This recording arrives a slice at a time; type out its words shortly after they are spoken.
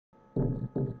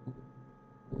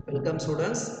Welcome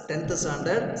students, 10th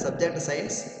standard subject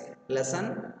science lesson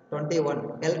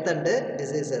 21 health and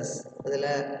diseases. இதில்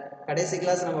கடைசி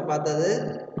class நம்ம பார்த்தது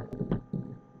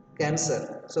கேன்சர்.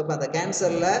 ஸோ இப்போ அந்த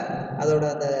கேன்சரில் அதோட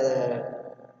அந்த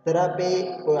தெராப்பி,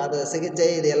 அது சிகிச்சை,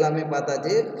 இது எல்லாமே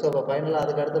பார்த்தாச்சு. ஸோ இப்போ ஃபைனலாக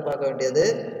அதுக்கு அடுத்து பார்க்க வேண்டியது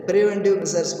ப்ரிவென்டிவ்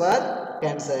மெஷர்ஸ் ஃபார்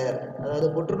கேன்சர், அதாவது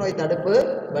புற்றுநோய் தடுப்பு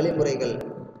வழிமுறைகள்.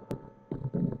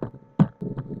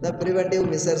 The preventive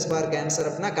measures for cancer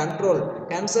அப்படின்னா control.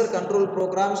 Cancer control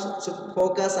programs should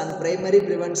focus on primary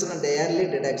prevention and early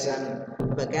detection.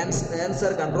 இப்போ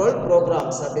cancer control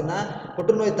programs அப்படின்னா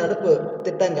புற்றுநோய் தடுப்பு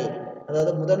திட்டங்கள்,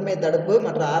 அதாவது முதன்மை தடுப்பு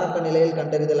மற்றும் ஆரம்ப நிலையில்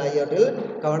கண்டறிதல் ஆகியவற்றில்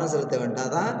கவனம் செலுத்த வேண்டும்.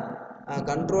 அதான்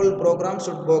control program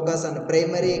should focus on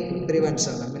primary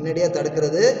prevention, முன்னாடியே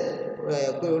தடுக்கிறது,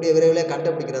 கூடிய விரைவில்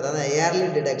கண்டுபிடிக்கிறது, அதான் early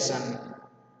detection.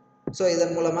 ஸோ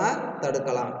இதன் மூலமாக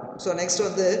தடுக்கலாம். ஸோ நெக்ஸ்ட்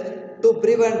வந்து டு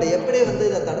ப்ரிவெண்ட், எப்படி வந்து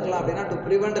இதை தடுக்கலாம் அப்படின்னா to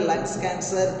prevent lungs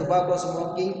cancer, tobacco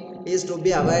smoking is to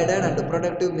be avoided and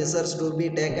productive measures to be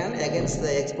taken against the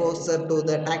exposure to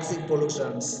the toxic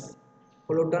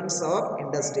pollutants of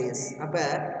industries. அப்போ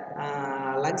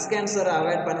லங்ஸ் கேன்சர்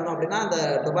அவாய்ட் பண்ணணும் அப்படின்னா அந்த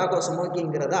டுபாக்கோ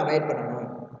ஸ்மோக்கிங்கிறத அவாய்ட்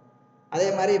பண்ணணும். அதே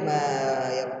மாதிரி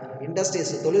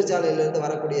இண்டஸ்ட்ரீஸ், தொழிற்சாலையிலிருந்து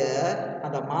வரக்கூடிய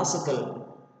அந்த மாசுக்கள்,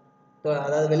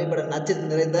 அதாவது வெளிப்பட நச்சு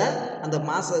நிறைந்த அந்த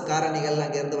மாசு காரணிகள்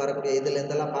அங்கேருந்து வரக்கூடிய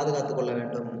இதிலிருந்தெல்லாம் பாதுகாத்து கொள்ள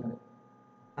வேண்டும்.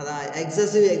 அதான்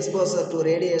excessive exposure to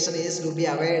radiation is to be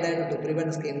avoided to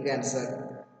prevent skin cancer.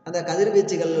 அந்த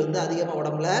கதிர்வீச்சுகள் வந்து அதிகமாக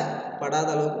உடம்புல படாத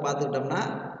அளவுக்கு பார்த்துக்கிட்டோம்னா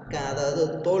அதாவது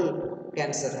தோல்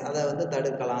கேன்சர் அதை வந்து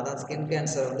தடுக்கலாம், அதான் ஸ்கின்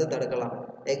கேன்சர் வந்து தடுக்கலாம்.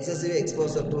 Excessive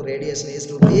exposure to radiation is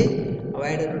to be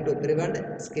avoided to prevent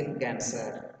skin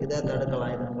cancer, இதை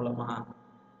தடுக்கலாம் இதன் மூலமாக.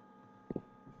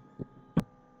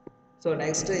 ஸோ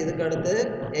நெக்ஸ்ட்டு இதுக்கு அடுத்து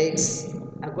எய்ட்ஸ்,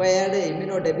 அக்வயர்டு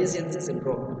இம்யூனோடெபிசியன்சி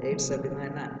சிண்ட்ரோம். எய்ட்ஸ் அப்படின்னா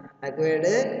என்ன?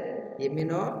 Acquired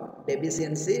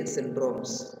இம்யூனோடெபிசியன்சி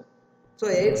syndromes. So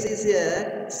AIDS is a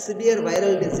severe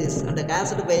viral disease and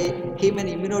caused by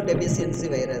human இம்யூனோடெபிசியன்சி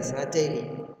virus, HIV,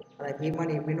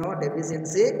 human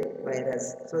இம்யூனோடெபிசியன்சி virus.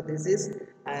 So this is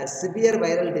severe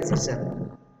viral டிசீஷன்.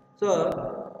 So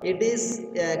it is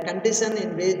a condition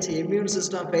in which immune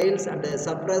system fails and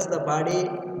suppress the body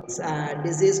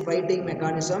disease fighting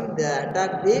mechanism. They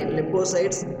attack the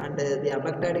lymphocytes and the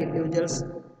affected individuals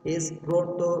is prone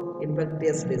to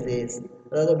infectious disease.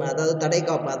 அதாவது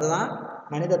தடைக்காப்பு, அதுதான்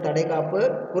மனித தடைக்காப்பு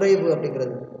குறைவு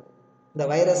அப்படிங்கிறது. இந்த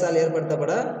வைரஸால்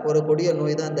ஏற்படுத்தப்பட ஒரு கொடிய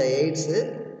நோய் தான் இந்த எய்ட்ஸு.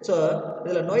 ஸோ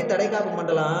இதில் நோய் தடைக்காப்பு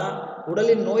மண்டலம்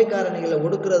உடலின் நோய் காரணிகளை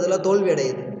ஒடுக்குறதுல தோல்வி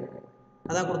அடையுது,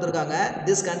 அதான் கொடுத்துருக்காங்க.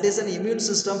 This condition immune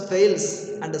system fails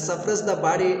and suppress the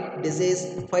body disease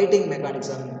fighting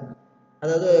mechanism,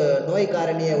 அதாவது நோய்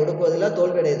காரணியை ஒடுக்குவதில்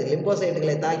தோல்வியடையுது,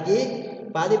 லிம்போசைட்டுகளை தாக்கி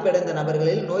பாதிப்படைந்த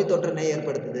நபர்களில் நோய் தொற்றினை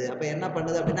ஏற்படுத்துது. அப்போ என்ன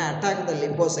பண்ணுது அப்படின்னா அட்டாக் த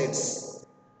லிம்போசைட்ஸ்,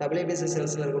 WBC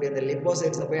செல்ஸில் இருக்கக்கூடிய இந்த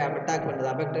லிம்போசைட்ஸை போய் அட்டாக் பண்ணுது,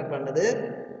 அஃபெக்டட் பண்ணுது.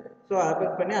 ஸோ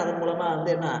அஃபெக்ட் பண்ணி அதன் மூலமாக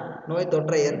வந்து என்ன நோய்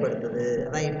தொற்றை ஏற்படுத்துது,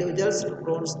 அதான் இண்டிவிஜுவல்ஸ்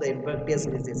ப்ரோன்ஸ் த infectious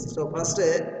disease. So first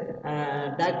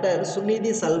doctor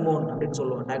Suniti Salmon அப்படின்னு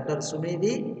சொல்லுவோம். டாக்டர்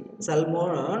சுனிதி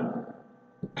சல்மோன்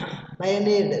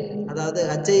பயனீர்டு, அதாவது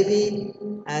HIV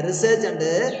research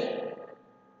and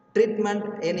treatment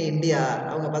in India.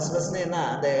 அவங்க ஃபஸ்ட்டு என்ன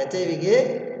அந்த ஹெச்ஐவிக்கு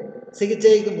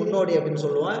சிகிச்சைக்கு முன்னோடி அப்படின்னு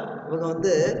சொல்லுவோம். இவங்க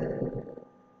வந்து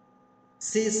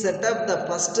she set up the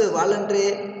first voluntary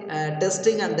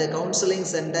testing and counseling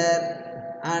center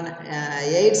and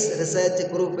AIDS research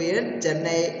group in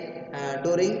Chennai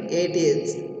during 80s.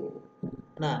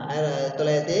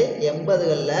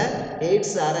 1980களில்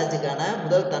AIDS ஆராய்ச்சிக்கான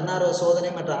முதல் தன்னார்வ சோதனை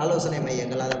மற்றும் ஆலோசனை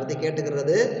மையங்கள், அதை பற்றி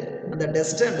கேட்டுக்கிறது அந்த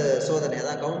டெஸ்ட் அண்ட் சோதனை,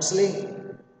 அதான் counselling,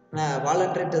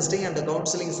 voluntary testing and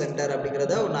counselling centre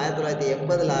அப்படிங்கிறத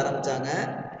 1980 ஆரம்பித்தாங்க.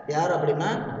 யார்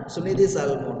அப்படின்னா சுனிதி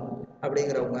சல்மோன்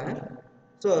அப்படிங்கிறவங்க.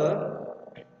 So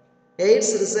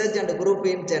AIDS research and group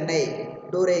in Chennai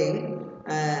touring,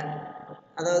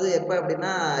 அதாவது எப்போ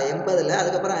அப்படின்னா 80.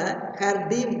 அதுக்கப்புறம் her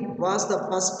team was the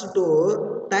first to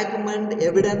document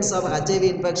evidence of HIV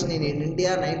infection in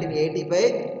India 1985.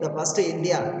 The first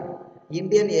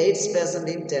Indian AIDS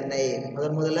patient இன் சென்னை.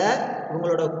 முதல்ல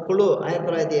இவங்களோட குழு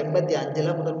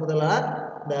 1985 முதலாக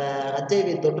இந்த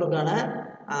ஹெச்ஐவி தொற்றுக்கான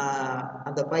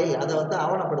அந்த ஃபைல் அதை வந்து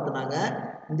ஆவணப்படுத்தினாங்க.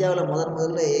 இந்தியாவில்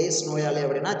முதல்ல எய்ட்ஸ் நோயாளி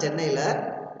அப்படின்னா சென்னையில்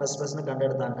ஃபஸ்ட்டு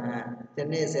கண்டெடுத்தாங்க.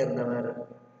 சென்னையை சேர்ந்தவர்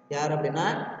யார் அப்படின்னா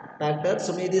டாக்டர்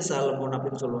சுனிதி சாலமோன்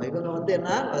அப்படின்னு சொல்லுவோம். இவங்க வந்து என்ன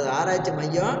ஆராய்ச்சி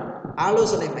மையம்,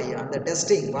 ஆலோசனை மையம், அந்த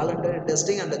testing, voluntary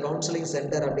testing and counselling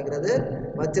centre அப்படிங்கிறது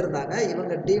வச்சுருந்தாங்க.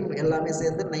 இவங்க டீம் எல்லாமே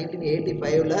சேர்ந்து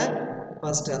 1985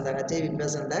 ஃபஸ்ட்டு அந்த ஹெச்ஐவி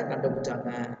பேஷண்ட்டை கண்டுபிடிச்சாங்க,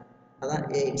 அதான்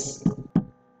எய்ட்ஸ்.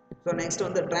 ஸோ நெக்ஸ்ட்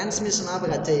வந்து டிரான்ஸ்மிஷன் ஆஃப்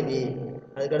ஹெச்ஐவி,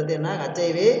 அதுக்கடுத்து என்ன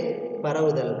ஹெச்ஐவி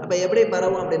பரவுதல். அப்போ எப்படி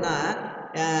பரவும் அப்படின்னா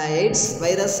AIDS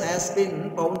virus has been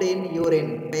found in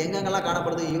urine. இப்போ எங்கெங்கெல்லாம்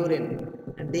காணப்படுது? Urine,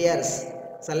 tears,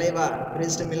 saliva,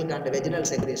 priest milk and vaginal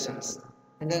secretions.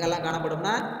 எங்கெங்கெல்லாம்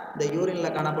காணப்படும்னா இந்த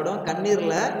யூரினில் காணப்படும்,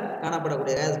 கண்ணீரில்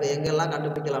காணப்படக்கூடிய எங்கெல்லாம்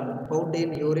கண்டுபிடிக்கலாம்? ஃபவுண்ட்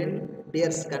இன் யூரின்,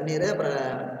 டியர்ஸ் கண்ணீர், அப்புறம்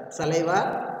சலைவா,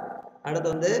 அடுத்து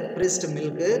வந்து பிரீஸ்ட்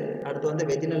மில்க்கு, அடுத்து வந்து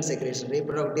வெஜினல் செக்ரீஷன்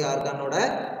ரீப்ரொடக்டிவ் ஆர்கானோட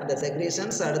அந்த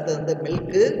செக்ரீஷன்ஸ், அடுத்து வந்து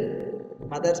மில்க்கு,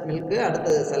 மதர்ஸ் மில்க்கு,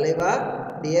 அடுத்து சலைவா,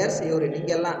 டியர்ஸ், யூரின்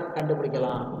இங்கெல்லாம்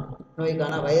கண்டுபிடிக்கலாம்.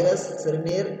 நோய்க்கான வைரஸ்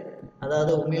சிறுநீர்,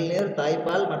 அதாவது உமிழ்நீர்,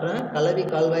 தாய்ப்பால் மற்றும் கலவி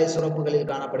கால்வாய் சுரப்புகளில்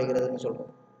காணப்படுகிறதுன்னு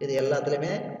சொல்கிறோம். இது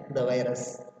எல்லாத்துலேயுமே இந்த virus.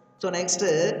 So next,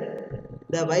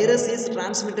 the virus is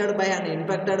transmitted by an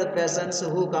infected persons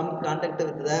who come contact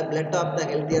with the blood of the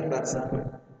healthier person.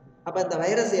 அப்போ இந்த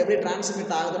வைரஸ் எப்படி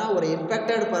டிரான்ஸ்மிட் ஆகுதுன்னா, ஒரு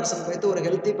இன்ஃபெக்டட் பர்சன் போய்த்து ஒரு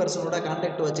healthy பர்சனோட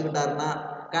contact வச்சுக்கிட்டாருன்னா,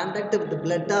 contact with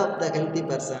blood of the healthy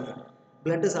person,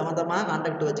 blood சம்மந்தமாக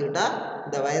contact வச்சுக்கிட்டா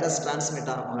இந்த virus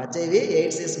transmit ஆகும். HIV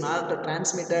AIDS is not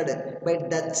transmitted by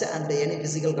touch and any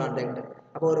physical contact.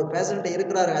 அப்போ ஒரு பேஷண்ட்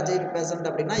இருக்கிறார் ஹெச்ஐவி பேஷண்ட்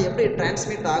அப்படின்னா எப்படி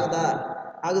டிரான்ஸ்மிட்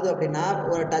ஆகுது அப்படின்னா,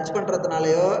 ஒரு டச்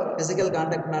பண்ணுறதுனாலையோ ஃபிசிக்கல்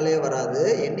கான்டாக்ட்னாலேயோ வராது.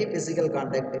 Any physical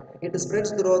contact it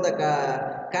spreads through the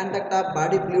contact of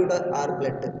body fluid R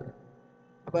blood.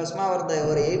 அப்போ சும்மா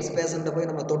ஒரு எய்ட்ஸ் பேஷண்ட்டை போய்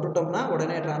நம்ம தொட்டுட்டோம்னா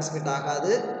உடனே டிரான்ஸ்மிட்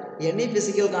ஆகாது. எனி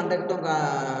ஃபிசிக்கல் கான்டாக்டும்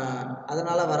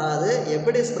அதனால் வராது.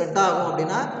 எப்படி ஸ்ப்ரெட் ஆகும்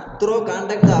அப்படின்னா, through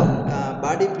contact of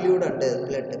body fluid and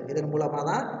blood. இதன் மூலமாக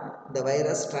தான் இந்த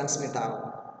வைரஸ் டிரான்ஸ்மிட் ஆகும்.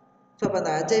 ஸோ அப்போ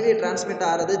அந்த ஹெச்ஐவி டிரான்ஸ்மிட்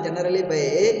ஆகிறது ஜெனரலி பை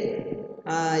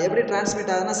எப்படி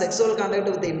டிரான்ஸ்மிட் ஆகுதுன்னா, sexual contact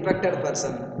with infected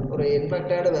person. ஒரு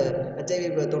இன்ஃபெக்டட் ஹெச்ஐவி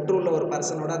தொற்று உள்ள ஒரு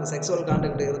பர்சனோட அந்த செக்ஸுவல்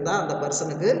கான்டாக்ட் இருந்தால் அந்த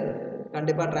பர்சனுக்கு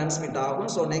கண்டிப்பாக டிரான்ஸ்மிட் ஆகும்.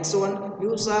 So next one,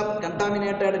 use of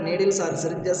contaminated needles R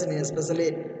syringes in especially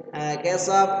case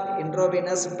of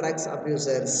இன்ட்ரோவினஸ் drugs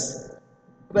abusers.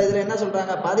 இப்போ இதில் என்ன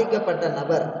சொல்கிறாங்க? பாதிக்கப்பட்ட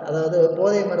நபர், அதாவது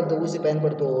போதை மருந்து ஊசி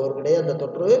பயன்படுத்துவோருடைய அந்த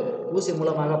தொற்று ஊசி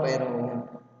மூலமாக பரவும்.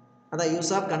 அதான் use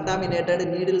of contaminated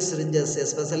needle syringes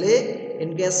especially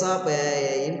in case of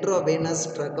இன்ட்ரோவீனஸ்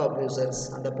drug abusers.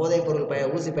 அந்த போதைப்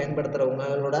பொருள் ஊசி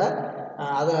பயன்படுத்துகிறவங்களோட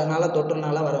அதனால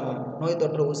தொற்றுனால வரும் நோய்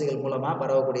தொற்று ஊசிகள் மூலமாக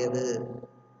பரவக்கூடியது.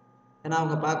 ஏன்னா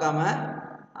அவங்க பார்க்காம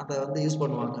அதை வந்து யூஸ்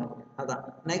பண்ணுவாங்க. அதான்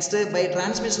next, by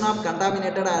transmission of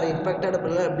contaminated R infected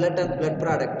blood and blood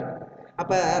product.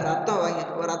 அப்போ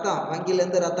ரத்தம்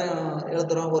வங்கியிலேருந்து ரத்தம்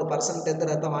எழுதுகிறோம், ஒரு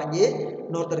பர்சன்ட்லேருந்து ரத்தம் வாங்கி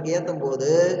இன்னொருத்தருக்கு ஏற்றும் போது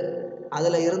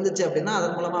அதில் இருந்துச்சு அப்படின்னா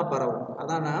அதன் மூலமாக பரவும்.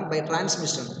 அதான் by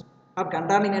transmission of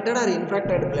contaminated R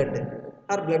infected blood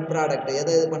R blood product.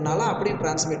 எது பண்ணாலும் அப்படியும்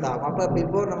டிரான்ஸ்மிட் ஆகும். அப்போ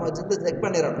பிஃபோர் நம்ம வச்சு செக்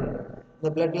பண்ணிடணும், இந்த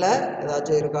பிளட்டில்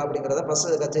ஏதாச்சும் இருக்கா அப்படிங்கிறத.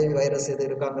 ஃபஸ்ட்டு ஹெச்ஐவி வைரஸ் எது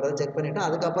இருக்காங்கிறத செக் பண்ணிவிட்டு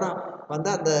அதுக்கப்புறம் வந்து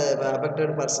அந்த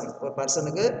அஃபெக்டட் பர்சன் ஒரு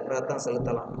பர்சனுக்கு ரத்தம்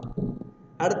செலுத்தலாம்.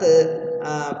 அடுத்து,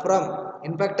 from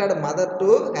infected mother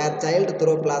to hair child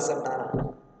through placenta.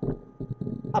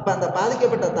 அப்போ அந்த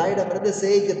பாதிக்கப்பட்ட தாயிடமிருந்து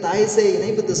தாய் சேய்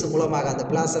இணைப்பு திசு மூலமாக, அந்த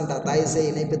பிளாசண்டா தாய் சேய்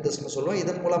இணைப்பு திசுன்னு சொல்லுவோம்,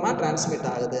 இதன் மூலமாக டிரான்ஸ்மிட்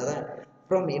ஆகுது. அதான்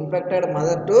from infected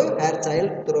mother to hair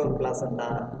child through placenta,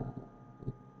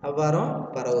 அவ்வாறும்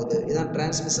பரவுது. இதுதான்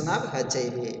transmission of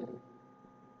HIV.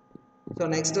 So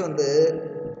next வந்து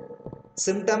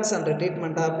symptoms and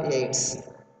treatment of AIDS.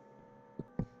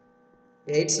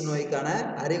 AIDS நோய்க்கான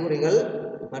அறிகுறிகள்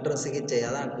மற்றும் சிகிச்சை.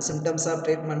 அதான் symptoms of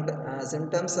treatment,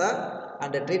 symptoms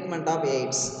and treatment of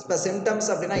AIDS. இப்போ சிம்டம்ஸ்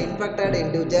அப்படின்னா, இன்ஃபெக்டட்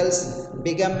இண்டிவிஜுவல்ஸ்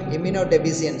பிகம்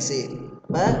இம்யூனோடெபிசியன்சி.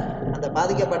 இப்போ அந்த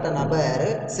பாதிக்கப்பட்ட நபர்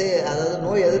அதாவது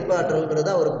நோய் எதிர்ப்பாற்றல்ங்கிறது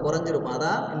அவருக்கு குறைஞ்சிருக்கும்.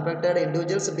 அதான் infected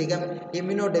individuals become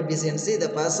இம்யூனோடெபிசியன்சி. The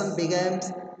person becomes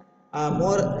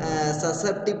more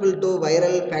susceptible to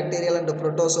viral, bacterial and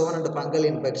protozoan and fungal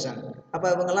infection. அப்போ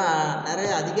இவங்கெல்லாம் நிறைய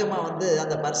அதிகமாக வந்து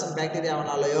அந்த person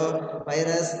பாக்டீரியாவனாலேயோ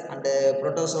virus and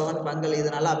protozoan fungal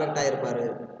இதனால அஃபெக்ட் ஆகிருப்பார்.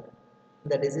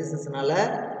 இந்த டிசீசஸ்னால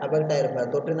அஃபெக்ட் ஆகிருப்பார்,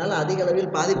 தொற்றினால அதிக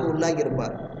அளவில் பாதிப்பு உள்ளாகி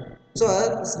இருப்பார். So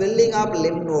swelling of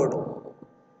Lim node.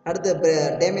 அடுத்து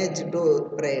damage to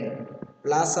brain,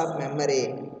 loss of memory.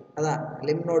 அதான்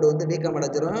லிம் நோடு வந்து வீக்கம்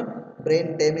அடைஞ்சிரும்,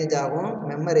 பிரெயின் டேமேஜ் ஆகும்,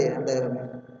 மெமரி அந்த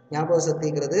ஞாபக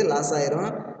சக்திங்கிறது லாஸ்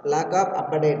ஆயிரும், லாக் ஆஃப்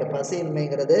அப்படைட்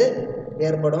பசியின்மைங்கிறது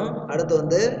ஏற்படும். அடுத்து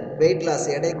வந்து வெயிட் லாஸ்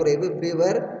எடை குறைவு,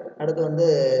 ஃபீவர். அடுத்து வந்து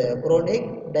குரோனிக்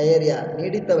டயரியா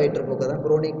நீடித்த வயிற்றுப்போக்கு, தான்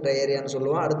குரோனிக் டயரியான்னு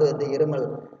சொல்லுவோம். அடுத்து வந்து இருமல்.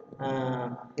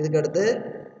 இதுக்கடுத்து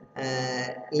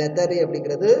லெத்தரி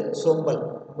அப்படிங்கிறது சோம்பல்,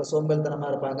 ரொம்ப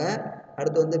சோம்பல்தனமாக இருப்பாங்க.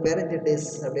 அடுத்து வந்து பெரன்டிட்டிஸ்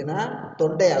அப்படின்னா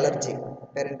தொண்டை அலர்ஜி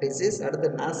பெரன்டிசிஸ். அடுத்து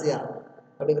நாசியா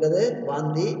அப்படிங்கிறது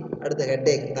வாந்தி. அடுத்து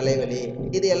ஹெட்டேக் தலைவலி.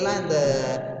 இது எல்லாம் இந்த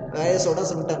வைரஸோட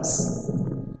சிம்டம்ஸ்.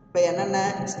 இப்போ என்னென்ன?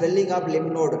 Swelling of Lim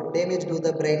node, damage to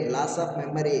the brain, loss of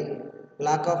memory,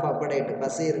 lock of appetite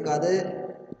பசி இருக்காது,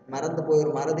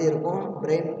 மறதி இருக்கும்,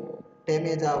 பிரெயின்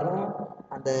டேமேஜ் ஆகும்,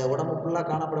 அந்த உடம்பு ஃபுல்லாக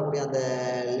காணப்படக்கூடிய அந்த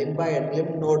லிம்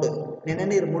நோடு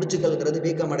நிணநீர் முடிச்சுக்கள்ங்கிறது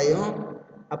வீக்கமடையும்.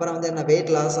 அப்புறம் வந்து என்ன வெயிட்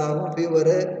லாஸ் ஆகும்,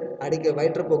 ஃபீவரு,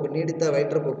 வயிற்றுப்போக்கு, நீடித்த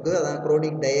வயிற்றுப்போக்கு, அதான்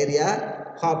குரோனிக் டயரியா,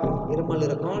 ஹாப் இருமல்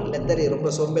இருக்கும், லெத்தரி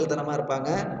ரொம்ப சோம்பேறித்தனமாக இருப்பாங்க.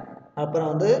 அப்புறம்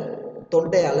வந்து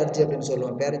தொண்டை அலர்ஜி அப்படின்னு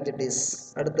சொல்லுவோம், பேரஞ்சிட்டிஸ்,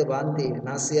 அடுத்து வாந்தி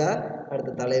நாசியா,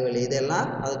 அடுத்து தலைவலி, இதெல்லாம்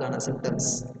அதுக்கான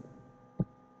சிம்டம்ஸ்.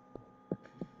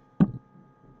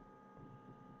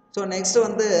 ஸோ நெக்ஸ்ட்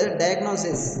வந்து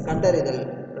டயக்னோசிஸ், கண்டறிதல்.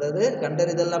 அதாவது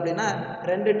கண்டறிதல் அப்படின்னா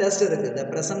 2 டெஸ்ட் இருக்குது. த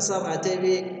presence of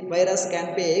HIV virus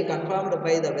can be confirmed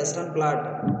by the western plot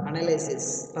analysis.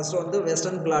 First வந்து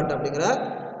வெஸ்டர்ன் பிளாட் அப்படிங்கிற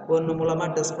ஒன்று மூலமாக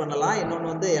டெஸ்ட் பண்ணலாம். இன்னொன்று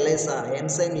வந்து எலைசா,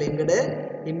 என்சைம் லிங்க்டு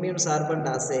இம்யூன்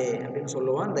சார்பண்ட் ஆசே அப்படின்னு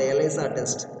சொல்லுவோம். இந்த எலைசா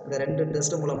டெஸ்ட், இந்த 2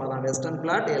 டெஸ்ட் மூலமாக தான், வெஸ்டர்ன்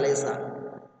பிளாட், எலைசா.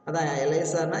 அதான்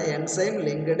எலைசானா என்சைம்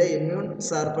லிங்க்டு இம்யூன்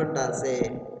சார்பண்ட் ஆசே.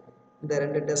 இந்த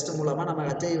 2 டெஸ்ட் மூலமாக நம்ம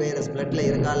ஹெச்ஐவி வைரஸ் பிளட்டில்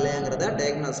இருக்கா இல்லையாங்கிறத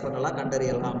டயக்னாஸ் பண்ணலாம்,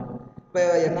 கண்டறியலாம். இப்போ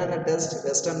என்னென்ன டெஸ்ட்?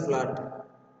 வெஸ்டர்ன் பிளாட்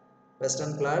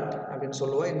அப்படின்னு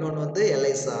சொல்லுவோம். இன்னொன்று வந்து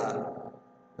எலைசா,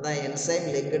 அதான் என்சைம்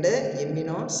லிங்க்டு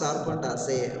இம்யூனோ சார்பண்ட்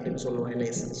ஆசே அப்படின்னு சொல்லுவோம்,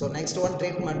 எலைசா. So next one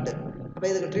treatment. அப்போ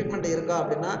இதுக்கு ட்ரீட்மெண்ட் இருக்கா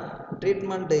அப்படின்னா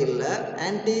ட்ரீட்மெண்ட் இல்லை.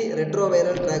 Anti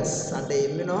retroviral drugs and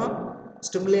immuno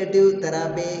stimulative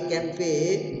therapy can be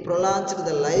ப்ரொலாங்க்டு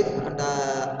the life and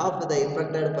of the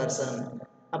infected person.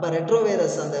 அப்போ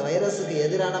ரெட்ரோவைரஸ், அந்த வைரஸுக்கு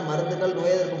எதிரான மருந்துகள்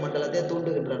நோய் எதிர்ப்பு மண்டலத்தை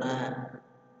தூண்டுகின்றன.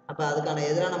 அப்போ அதுக்கான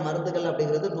எதிரான மருந்துகள்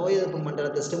அப்படிங்கிறது நோய் எதிர்ப்பு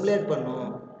மண்டலத்தை ஸ்டிமுலேட் பண்ணும்.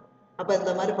 அப்போ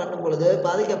இந்த மாதிரி பண்ணும் பொழுது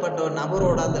பாதிக்கப்பட்ட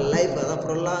நபரோட அந்த லைஃப், அதான்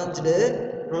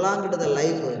ப்ரொலாங்க்டு த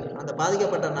லைஃப், அந்த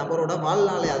பாதிக்கப்பட்ட நபரோட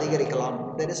வாழ்நாளை அதிகரிக்கலாம்.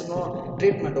 There is no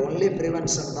treatment, only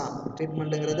prevention தான்,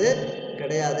 ட்ரீட்மெண்ட்டுங்கிறது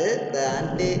கிடையாது. இந்த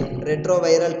ஆன்டி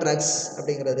ரெட்ரோவைரல் ட்ரக்ஸ்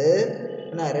அப்படிங்கிறது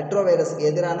என்ன, ரெட்ரோவைரஸுக்கு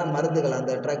எதிரான மருந்துகள்,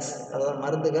 அந்த ட்ரக்ஸ், அதாவது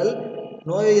மருந்துகள்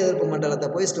நோய் எதிர்ப்பு மண்டலத்தை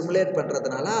போய் ஸ்டிமுலேட்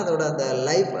பண்ணுறதுனால அதோட அந்த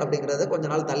லைஃப் அப்படிங்கிறத கொஞ்ச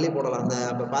நாள் தள்ளி போடலாம், அந்த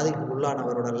அப்போ பாதிப்புக்கு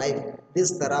உள்ளானவரோட life.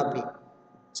 This therapy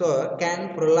so can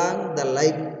prolong the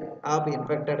life of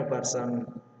infected person.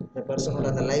 இந்த பர்சனோட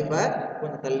அந்த லைஃப்பை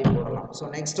கொஞ்சம் தள்ளி போடலாம். So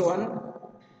next one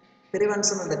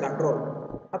prevention and control.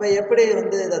 அப்போ எப்படி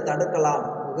வந்து இதை தடுக்கலாம்?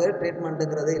 இது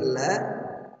ட்ரீட்மெண்ட்டுங்கிறது இல்லை,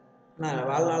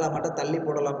 வாழ்நாளை மட்டும் தள்ளி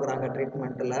போடலாம்ங்கிறாங்க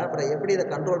ட்ரீட்மெண்ட்டில். அப்புறம் எப்படி இதை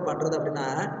கண்ட்ரோல் பண்ணுறது அப்படின்னா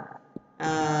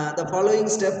the following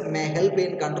step may help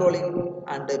in controlling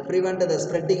and prevent the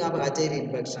spreading of HIV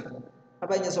infection.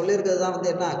 அப்போ இங்கே சொல்லியிருக்கிறது தான் வந்து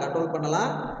என்ன, கண்ட்ரோல்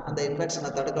பண்ணலாம், அந்த இன்ஃபெக்ஷனை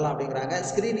தடுக்கலாம் அப்படிங்கிறாங்க.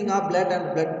 Screening of blood and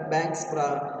blood banks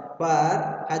for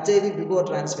HIV before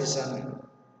transmission.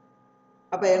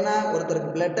 அப்போ என்ன,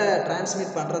 ஒருத்தருக்கு பிளட்டை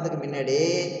டிரான்ஸ்மிட் பண்ணுறதுக்கு முன்னாடி,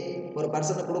 ஒரு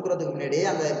பர்சனுக்கு கொடுக்குறதுக்கு முன்னாடி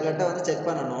அந்த பிளட்டை வந்து செக்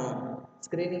பண்ணணும்.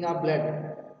 ஸ்க்ரீனிங் ஆஃப் பிளட்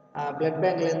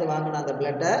பேங்க்லேருந்து வாங்கின அந்த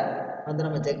பிளட்டை வந்து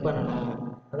நம்ம செக் பண்ணணும்.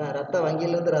 அதான் ரத்த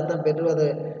வங்கியிலிருந்து ரத்தம்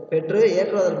பெற்று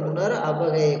ஏற்றுவதற்கு முன்னர்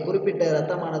அவ்வகை குறிப்பிட்ட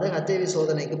ரத்தமானது ஹெச்ஐவி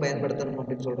சோதனைக்கு பயன்படுத்தணும்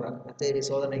அப்படின்னு சொல்கிறாங்க. ஹெச்ஐவி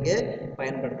சோதனைக்கு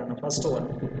பயன்படுத்தணும், ஃபர்ஸ்ட் ஒன்.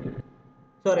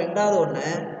 ஸோ ரெண்டாவது ஒன்று,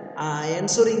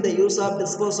 என்சூரிங் த use of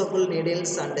disposable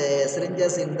needles and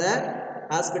syringes in the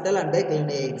hospital and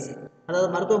clinics. அதாவது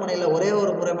மருத்துவமனையில் ஒரே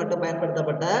ஒரு முறை மட்டும்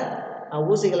பயன்படுத்தப்பட்ட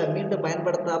ஊசிகளை மீண்டும்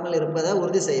பயன்படுத்தாமல் இருப்பதை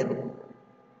உறுதி செய்யணும்.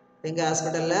 எங்கள்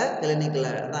ஹாஸ்பிட்டலில்,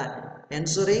 கிளினிக்கில் தான்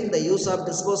ensuring the use of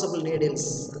disposable needles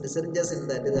and syringes in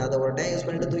that. அதை ஒரு டைம் யூஸ்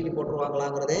பண்ணிட்டு தூக்கி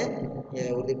போட்டுருவாங்களாங்கிறதே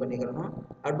உறுதி பண்ணிக்கிறணும்.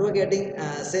 Advocating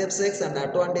safe sex and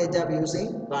advantage of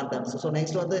using condoms. So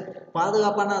next வந்து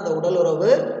பாதுகாப்பான அந்த உடல் உறவு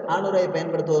ஆணுரையை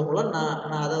பயன்படுத்துவதன் மூலம்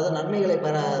அதாவது நன்மைகளை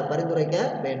பரிந்துரைக்க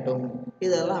வேண்டும்.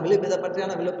 இதெல்லாம் இதை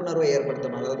பற்றியான விழிப்புணர்வை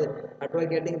ஏற்படுத்தணும். அதாவது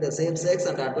advocating the safe sex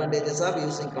and advantages of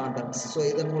using condoms. So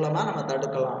இதன் மூலமாக நம்ம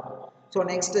தடுக்கலாம். ஸோ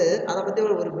நெக்ஸ்ட்டு அதை பற்றி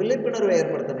ஒரு விழிப்புணர்வை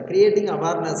ஏற்படுத்தணும். கிரியேட்டிங்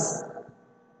அவேர்னஸ்,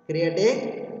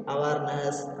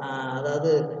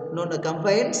 அதாவது இன்னொன்று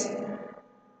combines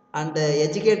and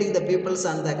educating the peoples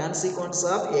and the consequence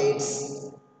of AIDS.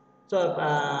 So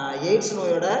AIDS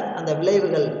நோயோட அந்த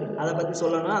விளைவுகள் அதை பற்றி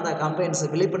சொல்லணும். அந்த கம்பைன்ஸ்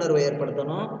விழிப்புணர்வை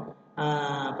ஏற்படுத்தணும்.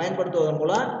 பயன்படுத்துவதன்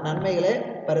மூலம் நன்மைகளை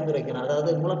பரிந்துரைக்கணும்.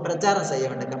 அதாவது மூலம் பிரச்சாரம் செய்ய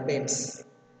வேண்டும். கம்பெயின்ஸ்,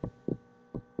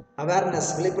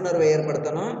 அவேர்னஸ், விழிப்புணர்வை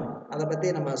ஏற்படுத்தணும். அதை பற்றி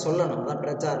நம்ம சொல்லணும். அதான்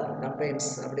பிரச்சாரம். கம்பெயின்ஸ்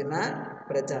அப்படின்னா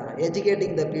பிரச்சாரம்.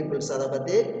 எஜுகேட்டிங் த பீப்புள்ஸ், அதை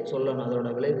பற்றி சொல்லணும், அதோட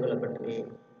விளைவுகளை பற்றி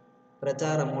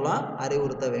பிரச்சாரம் மூலம்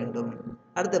அறிவுறுத்த வேண்டும்.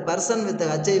 அடுத்து, person with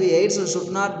HIV AIDS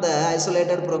should not the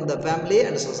isolated from the family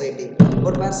and society.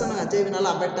 ஒரு பர்சன்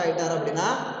ஹெச்ஐவினால அஃபெக்ட் ஆகிட்டார் அப்படின்னா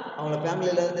அவங்கள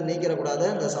ஃபேமிலியிலேருந்து நீக்கிறக்கூடாது,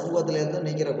 அந்த சமூகத்திலேருந்து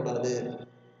நீக்கிறக்கூடாது.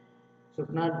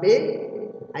 Should not be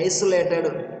isolated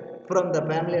from the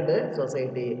family and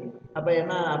society. அப்போ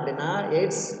என்ன அப்படின்னா,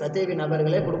 எய்ட்ஸ் ஹெச்ஐவி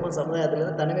நபர்களே குடும்ப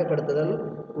சமுதாயத்திலிருந்து தனிமைப்படுத்துதல்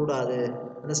கூடாது.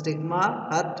 அந்த stigma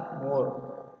hurt more.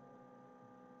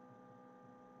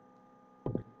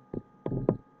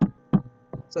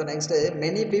 So next,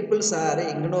 many peoples are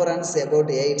ignorance about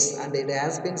AIDS and it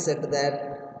has been said that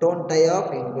don't tie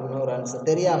of ignorance,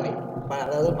 தெரியாமை.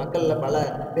 அதாவது மக்களில் பல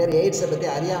பேர் எய்ட்ஸை பற்றி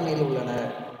அறியாமையில் உள்ளனர்.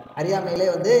 அறியாமையிலே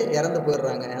வந்து இறந்து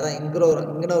போயிடுறாங்க. அதான்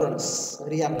இக்னோரன்ஸ்,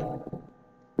 அறியாமை,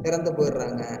 இறந்து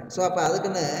போயிடுறாங்க. ஸோ அப்போ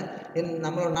அதுக்குன்னு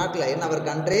நம்மளோட நாட்டில் our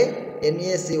country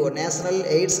NACO, national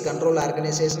AIDS control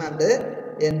organisation and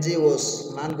NGOs,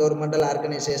 நான் governmental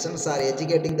organisations R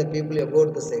educating the people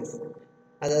about the sex,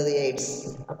 அதாவது எய்ட்ஸ்.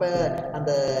 அப்போ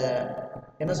அந்த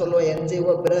என்ன சொல்லுவோம்,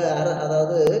 NGO பிற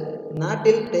அதாவது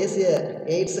நாட்டில் தேசிய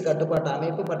எய்ட்ஸ் கட்டுப்பாட்டு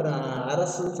அமைப்பு மற்றும்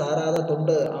அரசு சாராத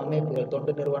தொண்டு அமைப்புகள்,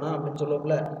 தொண்டு நிறுவனம் அப்படின்னு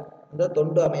சொல்லுவோம்ல, இந்த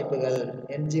தொண்டு அமைப்புகள்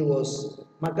NGOs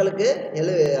மக்களுக்கு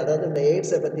அதாவது இந்த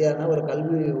எய்ட்ஸை பற்றியான ஒரு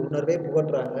கல்வி உணர்வை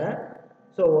புகட்டுறாங்க.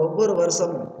 ஸோ ஒவ்வொரு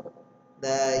வருஷம்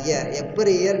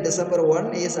every year December 1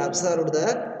 is observed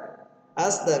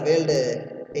as the World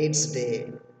AIDS Day.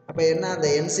 அப்போ என்ன, அந்த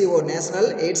NCO, national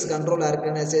AIDS control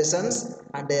organisations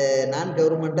and நான்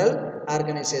கவர்மெண்டல்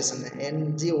ஆர்கனைசேஷன்,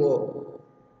 NGO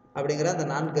அப்படிங்கிற அந்த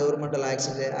நான் கவர்மெண்டல்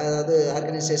அதாவது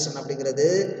ஆர்கனைசேஷன் அப்படிங்கிறது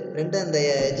ரெண்டு அந்த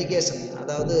எஜுகேஷன்,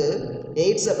 அதாவது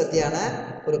எய்ட்ஸை பற்றியான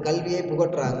ஒரு கல்வியை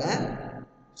புகட்டுறாங்க.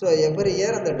 ஸோ எவ்ரி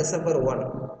இயர் அந்த December 1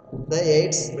 இந்த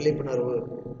எய்ட்ஸ் விழிப்புணர்வு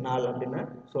நாள் அப்படின்னு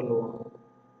சொல்லுவோம்.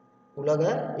 உலக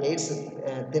எய்ட்ஸ்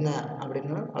தின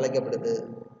அப்படின்னு அழைக்கப்படுது.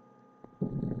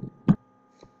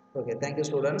 Okay, thank you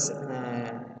students.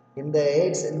 இந்த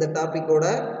எய்ட்ஸ் இந்த டாப்பிக்கோட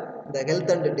இந்த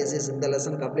ஹெல்த் அண்ட் டிசீஸ் இந்த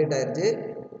லெசன் கம்ப்ளீட் ஆயிடுச்சு.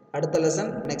 அடுத்த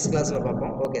லெசன் நெக்ஸ்ட் கிளாஸில்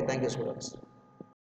பார்ப்போம். Okay, thank you students.